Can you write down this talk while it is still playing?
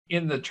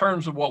in the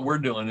terms of what we're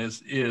doing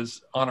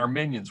is on our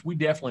minions, we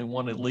definitely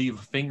want to leave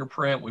a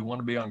fingerprint. We want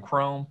to be on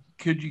Chrome.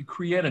 Could you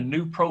create a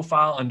new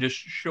profile and just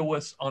show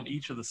us on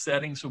each of the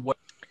settings of what?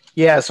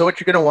 Yeah, so what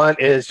you're going to want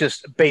is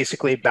just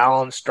basically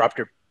balance, drop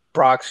your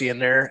proxy in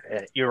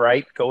there. You're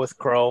right, go with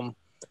Chrome.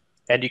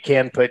 And you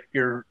can put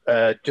your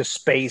just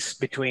space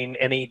between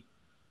any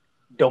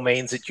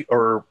domains that you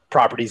or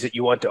properties that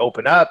you want to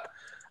open up.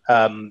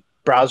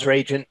 Browser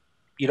agent,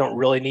 you don't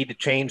really need to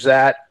change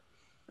that.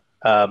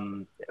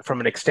 From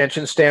an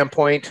extension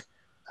standpoint,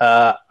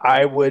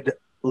 I would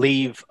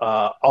leave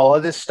all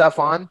of this stuff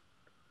on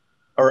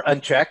or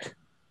unchecked,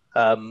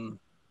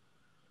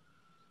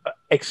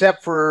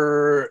 except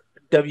for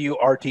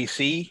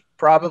WRTC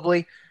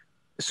probably.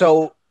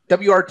 So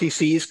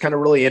WRTC is kind of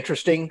really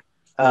interesting.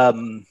 I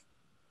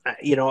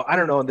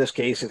don't know in this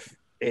case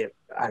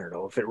I don't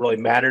know if it really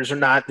matters or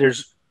not.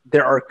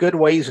 There are good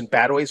ways and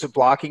bad ways of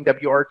blocking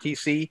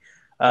WRTC.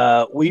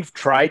 We've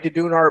tried to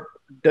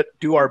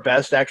do our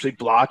best to actually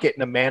block it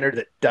in a manner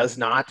that does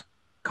not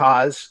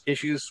cause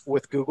issues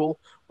with Google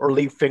or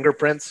leave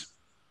fingerprints.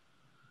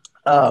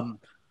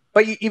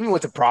 But even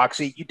with the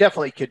proxy, you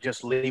definitely could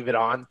just leave it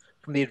on.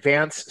 From the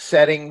advanced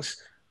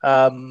settings,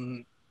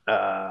 let's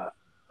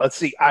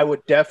see. I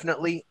would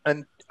definitely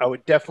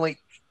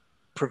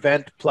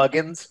prevent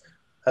plugins.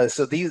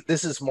 So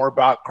this is more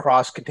about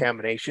cross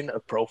contamination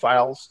of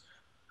profiles,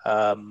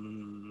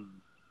 and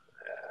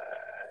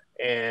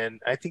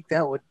I think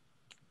that would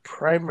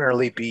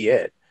primarily be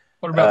it.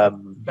 What about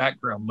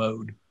background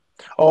mode?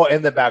 Oh,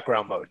 and the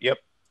background mode. Yep.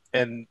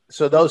 And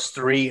so those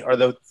three are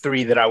the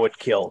three that I would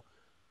kill.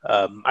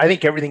 I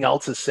think everything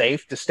else is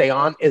safe to stay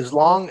on as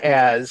long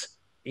as,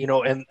 and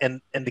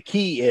the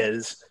key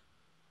is,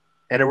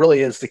 and it really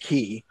is the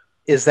key,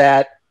 is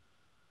that,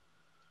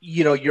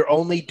 you're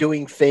only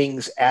doing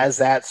things as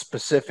that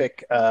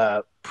specific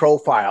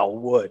profile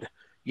would,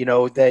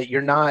 that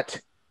you're not,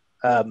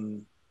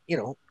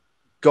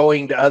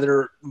 going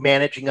to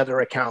managing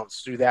other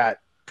accounts through that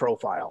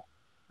profile.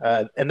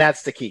 And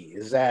that's the key,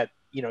 is that,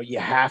 you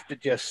have to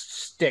just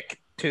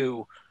stick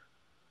to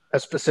a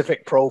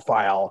specific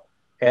profile.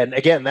 And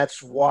again,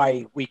 that's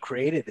why we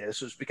created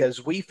this, was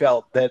because we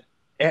felt that,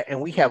 and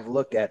we have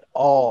looked at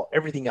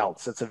everything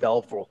else that's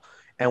available,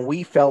 and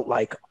we felt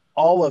like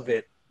all of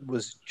it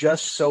was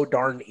just so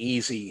darn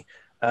easy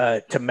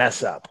to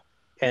mess up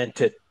and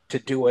to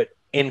do it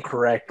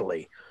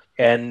incorrectly.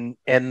 And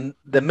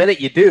the minute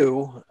you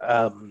do,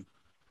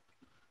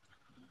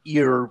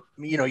 you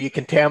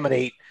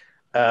contaminate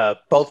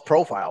both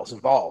profiles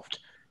involved.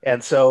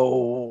 And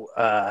so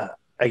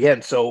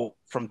again, so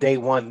from day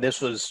one,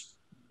 this was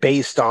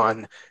based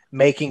on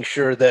making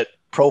sure that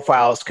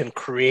profiles can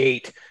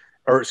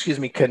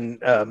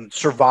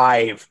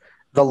survive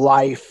the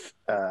life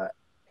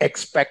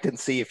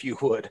expectancy, if you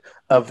would,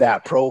 of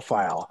that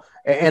profile,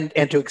 and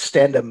to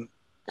extend them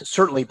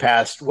certainly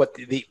past what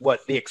the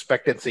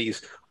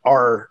expectancies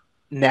are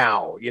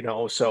now.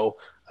 So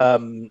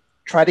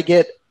try to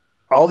get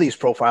all these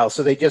profiles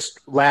so they just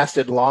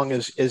lasted long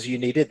as you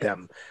needed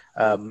them.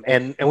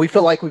 And we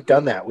feel like we've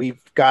done that. We've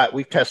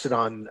tested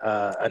on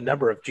a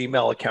number of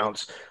Gmail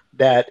accounts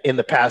that in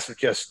the past have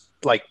just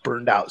like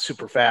burned out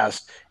super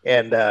fast,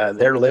 and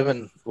they're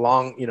living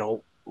long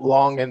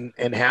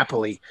and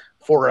happily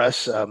for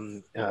us.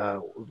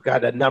 We've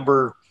got a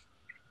number,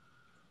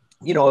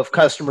 of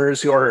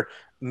customers who are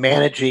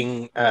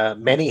managing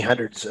many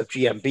hundreds of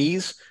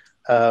GMBs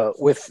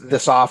with the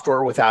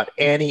software without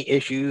any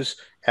issues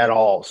at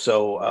all.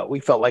 So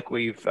we felt like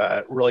we've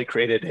really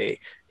created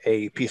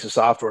a piece of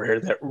software here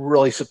that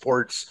really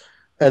supports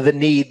the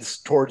needs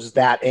towards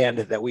that end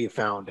that we've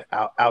found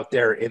out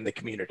there in the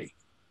community.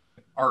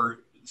 Are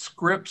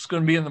scripts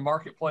going to be in the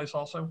marketplace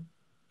also?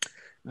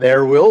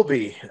 There will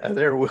be.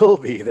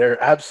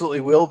 There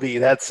absolutely will be.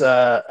 That's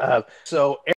so.